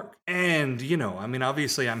doesn't work. And,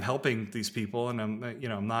 obviously I'm helping these people, and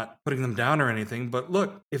I'm not putting them down or anything, but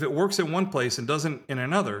look, if it works in one place and doesn't in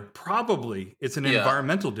another, probably it's an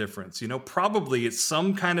environmental difference. Probably it's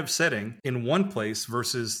some kind of setting in one place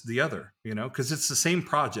versus the other, because it's the same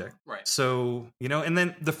project. Right. So, and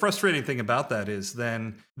then the frustrating thing about that is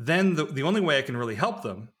then the only way I can really help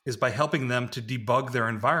them is by helping them to debug their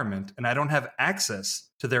environment, and I don't have access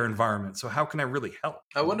to their environment. So how can I really help?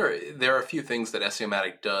 I wonder, there are a few things that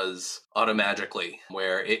SEOmatic does automagically,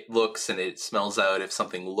 where it looks and it smells out if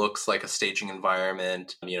something looks like a staging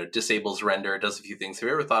environment, disables render, does a few things. Have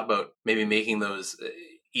you ever thought about maybe making those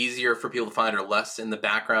easier for people to find or less in the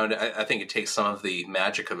background? I think it takes some of the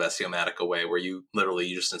magic of SEOmatic away, where you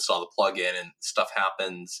just install the plugin and stuff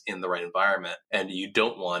happens in the right environment, and you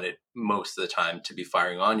don't want it most of the time to be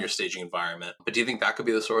firing on your staging environment. But do you think that could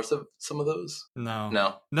be the source of some of those?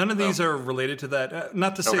 No. None of these are related to that.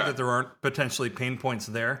 Not to say that there aren't potentially pain points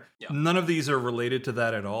there. Yeah. None of these are related to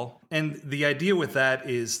that at all. And the idea with that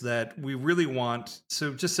is that we really want,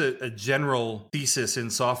 so just a general thesis in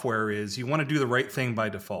software is you want to do the right thing by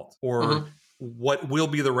default, or what will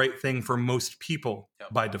be the right thing for most people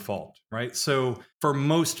by default, right? So for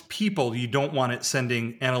most people, you don't want it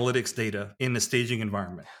sending analytics data in the staging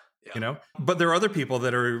environment. But there are other people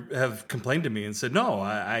that have complained to me and said, no,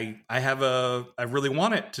 I really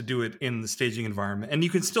want it to do it in the staging environment. And you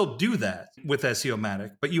can still do that with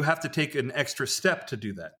SEOmatic, but you have to take an extra step to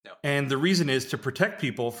do that. Yeah. And the reason is to protect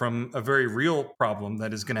people from a very real problem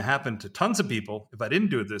that is going to happen to tons of people if I didn't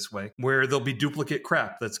do it this way, where there'll be duplicate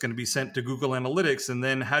crap that's going to be sent to Google Analytics. And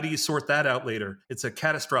then how do you sort that out later? It's a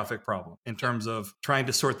catastrophic problem in terms of trying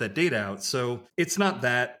to sort that data out. So it's not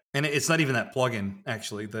that. And it's not even that plugin,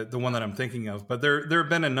 actually, the one that I'm thinking of. But there have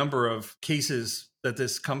been a number of cases that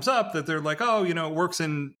this comes up that they're like, it works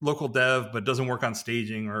in local dev, but doesn't work on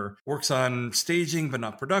staging, or works on staging, but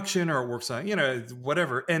not production, or it works on,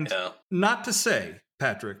 whatever. And not to say,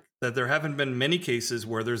 Patrick, that there haven't been many cases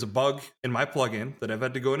where there's a bug in my plugin that I've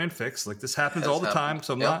had to go in and fix. Like, this happens all the time.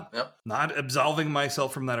 So I'm not absolving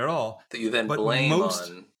myself from that at all. That you then blame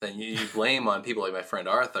on. Then you blame on people like my friend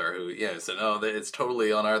Arthur, who said, it's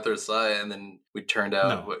totally on Arthur's side, and then we turned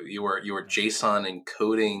out you were JSON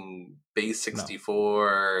encoding base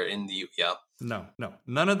 64 in the No,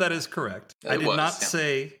 none of that is correct. I did not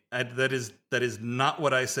say that is not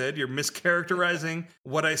what I said. You're mischaracterizing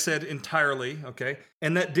what I said entirely. Okay,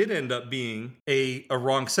 and that did end up being a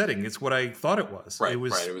wrong setting. It's what I thought it was. Right, it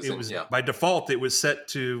was by default. It was set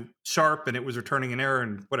to sharp and it was returning an error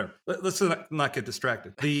and whatever. Let's not get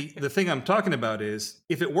distracted. The thing I'm talking about is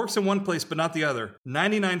if it works in one place but not the other,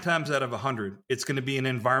 99 times out of 100, it's going to be an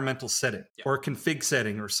environmental setting or a config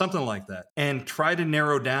setting or something like that. And try to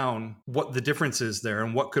narrow down what the difference is there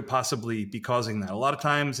and what could possibly be causing that. A lot of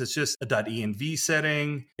times it's just a .env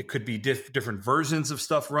setting. It could be different versions of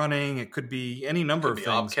stuff running. It could be any number of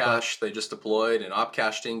things. Opcache they just deployed and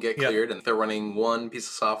Opcache didn't get cleared, and they're running one piece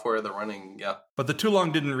of software. They're running, But the too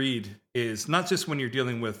long didn't read is not just when you're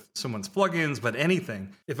dealing with someone's plugins, but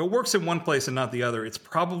anything. If it works in one place and not the other, it's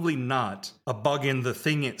probably not a bug in the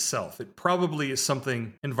thing itself. It probably is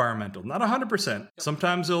something environmental. Not 100%.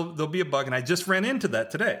 Sometimes there'll be a bug, and I just ran into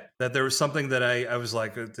that today, that there was something that I was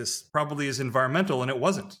like, this probably is environmental, and it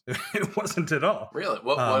wasn't. It wasn't at all. Really?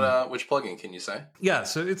 Which plugin can you say? Yeah,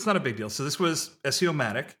 so it's not a big deal. So this was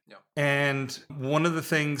SEOmatic. Yeah. And one of the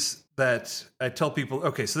things that I tell people,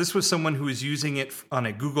 okay, so this was someone who was using it on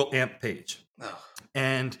a Google AMP page. Oh.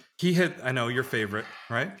 And he had, I know your favorite,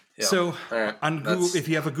 right? Yeah. So on Google, if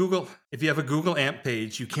you have a Google AMP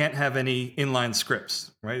page, you can't have any inline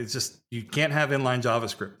scripts, right? It's just, you can't have inline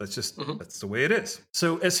JavaScript. That's just, that's the way it is.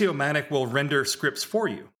 So SEOmatic will render scripts for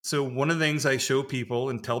you. So one of the things I show people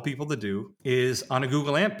and tell people to do is on a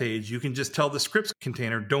Google AMP page, you can just tell the scripts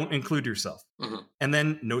container, don't include yourself. And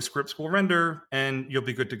then no scripts will render and you'll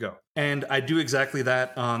be good to go. And I do exactly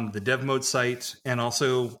that on the dev mode site and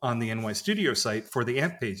also on the NY Studio site for the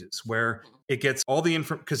AMP pages, where it gets all the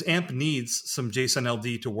info, because AMP needs some JSON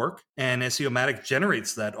LD to work, and SEOmatic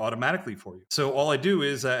generates that automatically for you. So all I do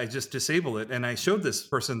is I just disable it, and I showed this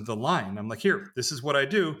person the line. I'm like, here, this is what I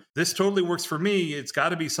do. This totally works for me. It's got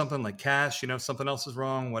to be something like cache, something else is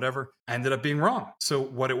wrong, whatever. I ended up being wrong. So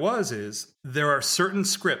what it was is there are certain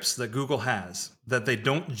scripts that Google has that they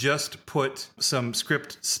don't just put some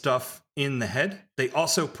script stuff in the head, they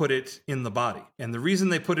also put it in the body. And the reason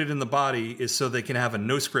they put it in the body is so they can have a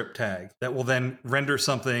no script tag that will then render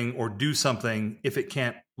something or do something if it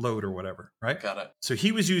can't load or whatever, right? Got it. So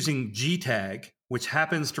he was using gtag, which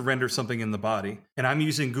happens to render something in the body, and I'm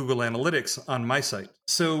using Google Analytics on my site.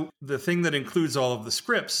 So the thing that includes all of the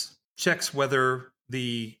scripts checks whether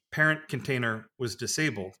the parent container was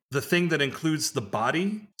disabled. The thing that includes the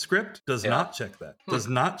body script does not check that, does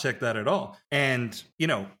not check that at all. And,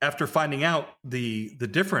 after finding out the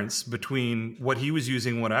difference between what he was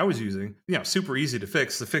using, what I was using, super easy to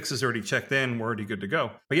fix. The fix is already checked in. We're already good to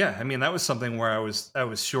go. But yeah, that was something where I was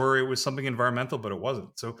sure it was something environmental, but it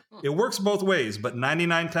wasn't. So it works both ways, but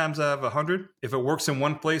 99 times out of 100, if it works in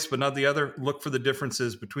one place but not the other, look for the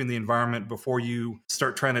differences between the environment before you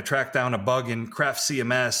start trying to track down a bug in Craft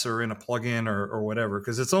CMS or in a plugin or whatever,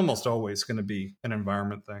 because it's almost always going to be an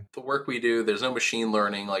environment thing. The work we do, there's no machine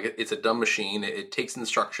learning. Like, it's a dumb machine. It takes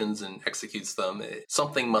instructions and executes them.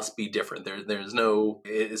 Something must be different. There's no,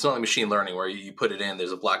 it's not like machine learning where you put it in,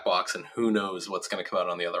 there's a black box and who knows what's going to come out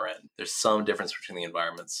on the other end. There's some difference between the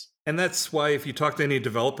environments. And that's why if you talk to any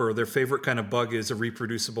developer, their favorite kind of bug is a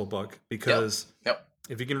reproducible bug, because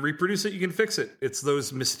if you can reproduce it, you can fix it. It's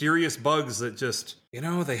those mysterious bugs that just,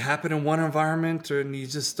 they happen in one environment and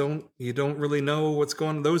you don't really know what's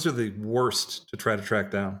going on. Those are the worst to try to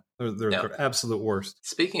track down. They're absolute worst.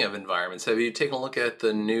 Speaking of environments, have you taken a look at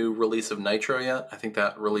the new release of Nitro yet? I think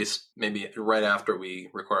that released maybe right after we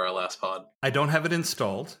recorded our last pod. I don't have it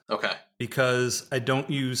installed. Okay. Because I don't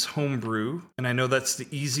use Homebrew, and I know that's the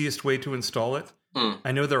easiest way to install it.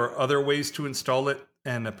 I know there are other ways to install it,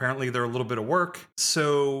 and apparently they're a little bit of work.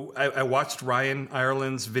 So I watched Ryan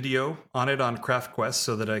Ireland's video on it on CraftQuest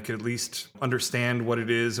so that I could at least understand what it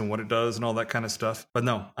is and what it does and all that kind of stuff. But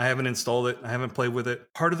no, I haven't installed it. I haven't played with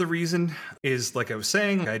it. Part of the reason is, like I was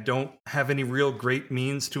saying, I don't have any real great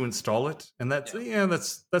means to install it. And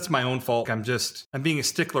that's my own fault. I'm being a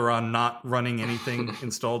stickler on not running anything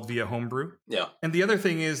installed via Homebrew. Yeah. And the other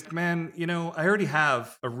thing is, man, I already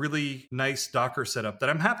have a really nice Docker setup that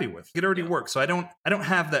I'm happy with. It already works. So I don't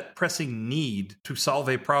have that pressing need to solve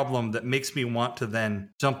a problem that makes me want to then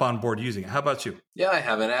jump on board using it. How about you? Yeah, I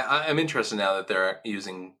haven't. I'm interested now that they're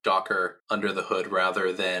using Docker under the hood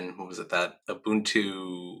rather than, that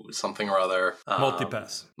Ubuntu something or other?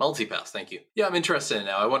 Multipass. Multipass, thank you. Yeah, I'm interested in it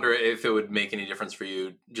now. I wonder if it would make any difference for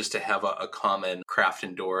you just to have a common craft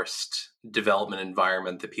endorsed development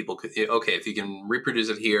environment that people could, if you can reproduce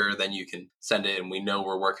it here, then you can send it and we know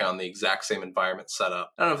we're working on the exact same environment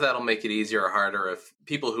setup. I don't know if that'll make it easier or harder, if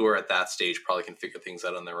people who are at that stage probably can figure things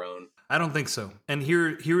out on their own. I don't think so. And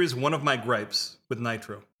here is one of my gripes with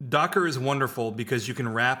Nitro. Docker is wonderful because you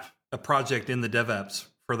can wrap a project in the dev apps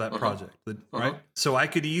for that project, right? So I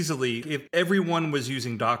could easily, if everyone was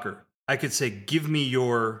using Docker, I could say, give me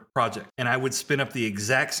your project, and I would spin up the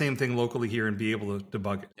exact same thing locally here and be able to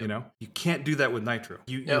debug it. You know, you can't do that with Nitro.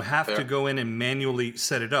 You have to go in and manually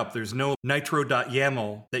set it up. There's no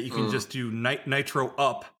nitro.yaml that you can just do nitro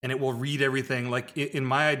up and it will read everything. Like in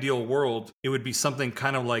my ideal world, it would be something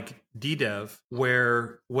kind of like DDEV,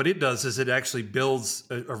 where what it does is it actually builds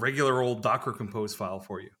a regular old Docker Compose file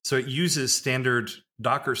for you. So it uses standard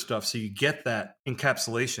Docker stuff, so you get that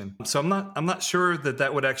encapsulation. So I'm not sure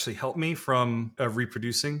that would actually help me from a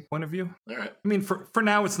reproducing point of view. All right. I mean, for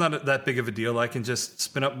now, it's not that big of a deal. I can just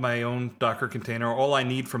spin up my own Docker container. All I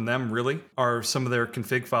need from them really are some of their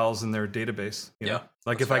config files in their database. You know?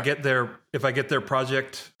 Like if I get their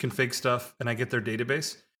project config stuff and I get their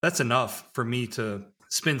database, that's enough for me to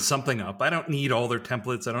spin something up. I don't need all their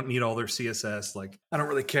templates. I don't need all their CSS. Like, I don't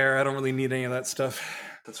really care. I don't really need any of that stuff.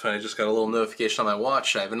 That's fine. I just got a little notification on my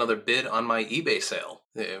watch. I have another bid on my eBay sale.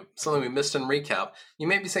 Something we missed in recap. You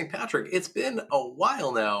may be saying, Patrick, it's been a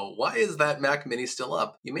while now. Why is that Mac Mini still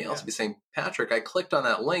up? You may also be saying, Patrick, I clicked on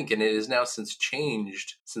that link and it is now since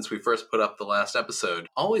changed since we first put up the last episode.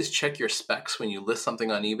 Always check your specs when you list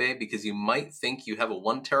something on eBay, because you might think you have a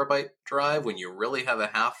 1 terabyte drive when you really have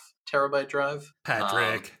a half terabyte drive.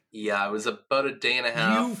 Patrick. Yeah, it was about a day and a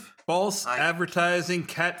half. You false advertising,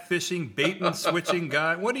 catfishing, bait and switching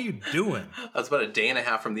guy. What are you doing? I was about a day and a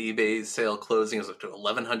half from the eBay sale closing. It was up to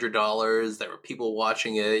 $1,100. There were people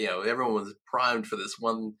watching it. You know, everyone was primed for this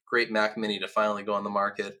one great Mac Mini to finally go on the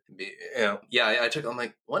market. I took, I'm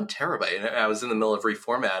like, 1 terabyte. And I was in the middle of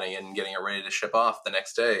reformatting and getting it ready to ship off the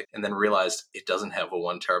next day, and then realized it doesn't have a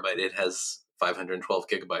 1 terabyte. It has 512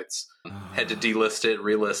 gigabytes. Had to delist it,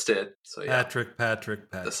 relist it. So yeah,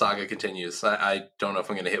 Patrick. The saga continues. I don't know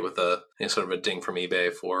if I'm going to hit with any sort of a ding from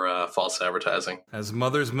eBay for false advertising. As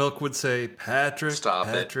Mother's Milk would say, Patrick.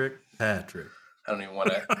 Patrick. I don't even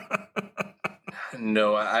want to.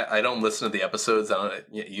 No, I don't listen to the episodes.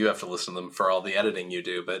 You have to listen to them for all the editing you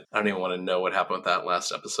do, but I don't even want to know what happened with that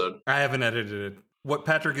last episode. I haven't edited it. What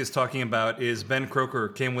Patrick is talking about is Ben Croker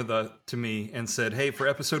came to me and said, hey, for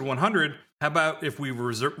episode 100, how about if we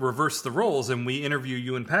reverse the roles and we interview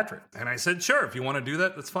you and Patrick? And I said, sure, if you want to do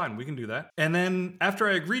that, that's fine. We can do that. And then after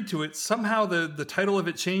I agreed to it, somehow the title of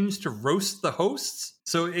it changed to Roast the Hosts.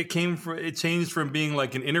 So it changed from being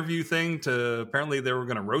like an interview thing to apparently they were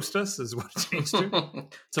going to roast us, is what it changed to.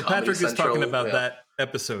 So Patrick is talking about that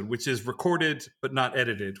episode, which is recorded but not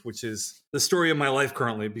edited, which is the story of my life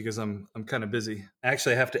currently because I'm kind of busy.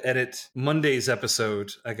 Actually, I have to edit Monday's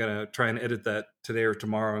episode. I gotta try and edit that today or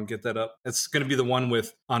tomorrow and get that up. It's going to be the one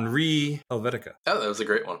with Henri Helvetica. Oh, that was a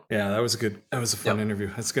great one. Yeah, that was good. That was a fun interview.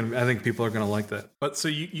 I think people are going to like that. But so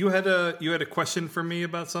you had a question for me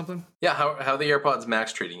about something? Yeah, how the AirPods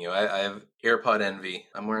Max treating you? I have AirPod Envy.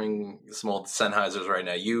 I'm wearing some old Sennheisers right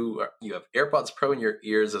now. You have AirPods Pro in your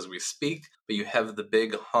ears as we speak, but you have the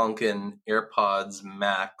big honkin' AirPods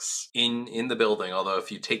Max in the building. Although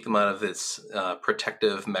if you take them out of its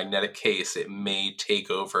protective magnetic case, it may take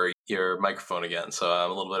over your microphone again. So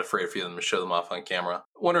I'm a little bit afraid for them to show them off on camera.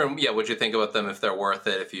 Wondering, what you think about them, if they're worth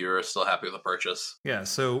it, if you're still happy with the purchase. Yeah,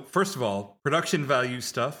 so first of all, production value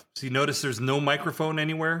stuff. So you notice there's no microphone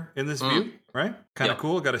anywhere in this view, right? Kind of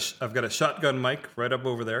cool. I've got a shotgun mic right up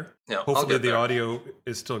over there. Yeah, hopefully the audio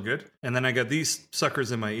is still good. And then I got these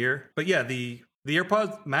suckers in my ear. But yeah, the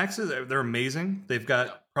AirPods Maxes, they're amazing. They've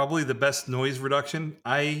got probably the best noise reduction.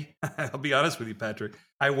 I'll be honest with you, Patrick.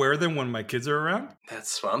 I wear them when my kids are around.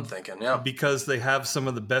 That's what I'm thinking, yeah. Because they have some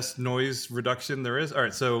of the best noise reduction there is. All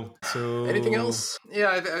right, so anything else?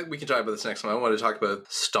 Yeah, we can talk about this next time. I want to talk about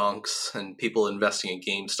stonks and people investing in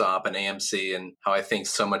GameStop and AMC and how I think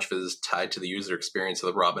so much of it is tied to the user experience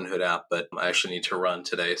of the Robinhood app, but I actually need to run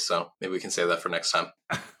today, so maybe we can save that for next time.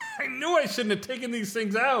 I knew I shouldn't have taken these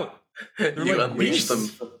things out. They're you like unleashed them.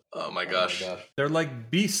 Oh my gosh. They're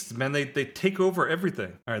like beasts, man. They take over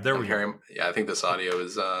everything. All right, there we go. Yeah, I think this audio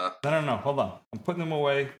is... I don't know. Hold on. I'm putting them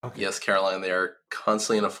away. Okay. Yes, Caroline, they are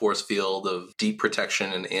constantly in a force field of deep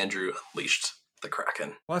protection, and Andrew unleashed the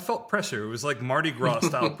Kraken. Well, I felt pressure. It was like Mardi Gras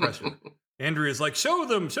style pressure. Andrew is like, show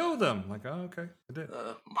them. I'm like, oh, okay. I did.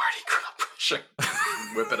 Mardi Gras pressure.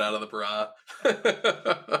 Whip it out of the bra.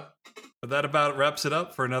 But that about wraps it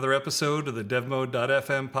up for another episode of the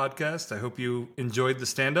DevMode.fm podcast. I hope you enjoyed the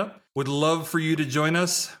stand-up. Would love for you to join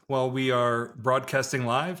us while we are broadcasting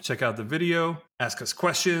live. Check out the video, ask us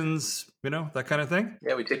questions, that kind of thing.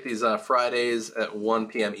 Yeah, we take these Fridays at 1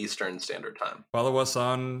 p.m. Eastern Standard Time. Follow us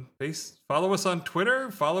on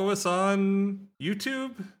Twitter, follow us on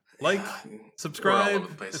YouTube,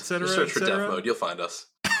 subscribe, etc. Just search for Dev Mode, you'll find us.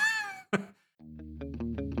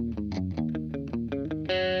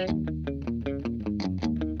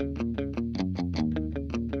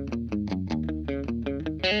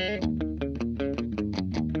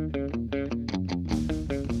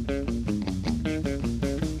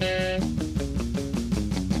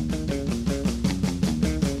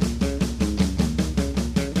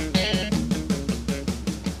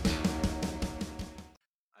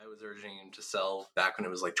 sell back when it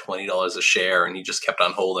was like $20 a share, and he just kept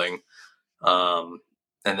on holding. And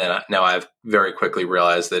then now I've very quickly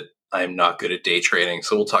realized that I am not good at day trading.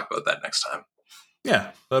 So we'll talk about that next time.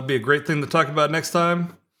 Yeah, that'd be a great thing to talk about next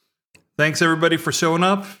time. Thanks, everybody, for showing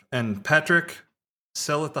up. And Patrick,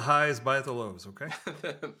 sell at the highs, buy at the lows, okay?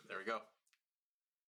 There we go.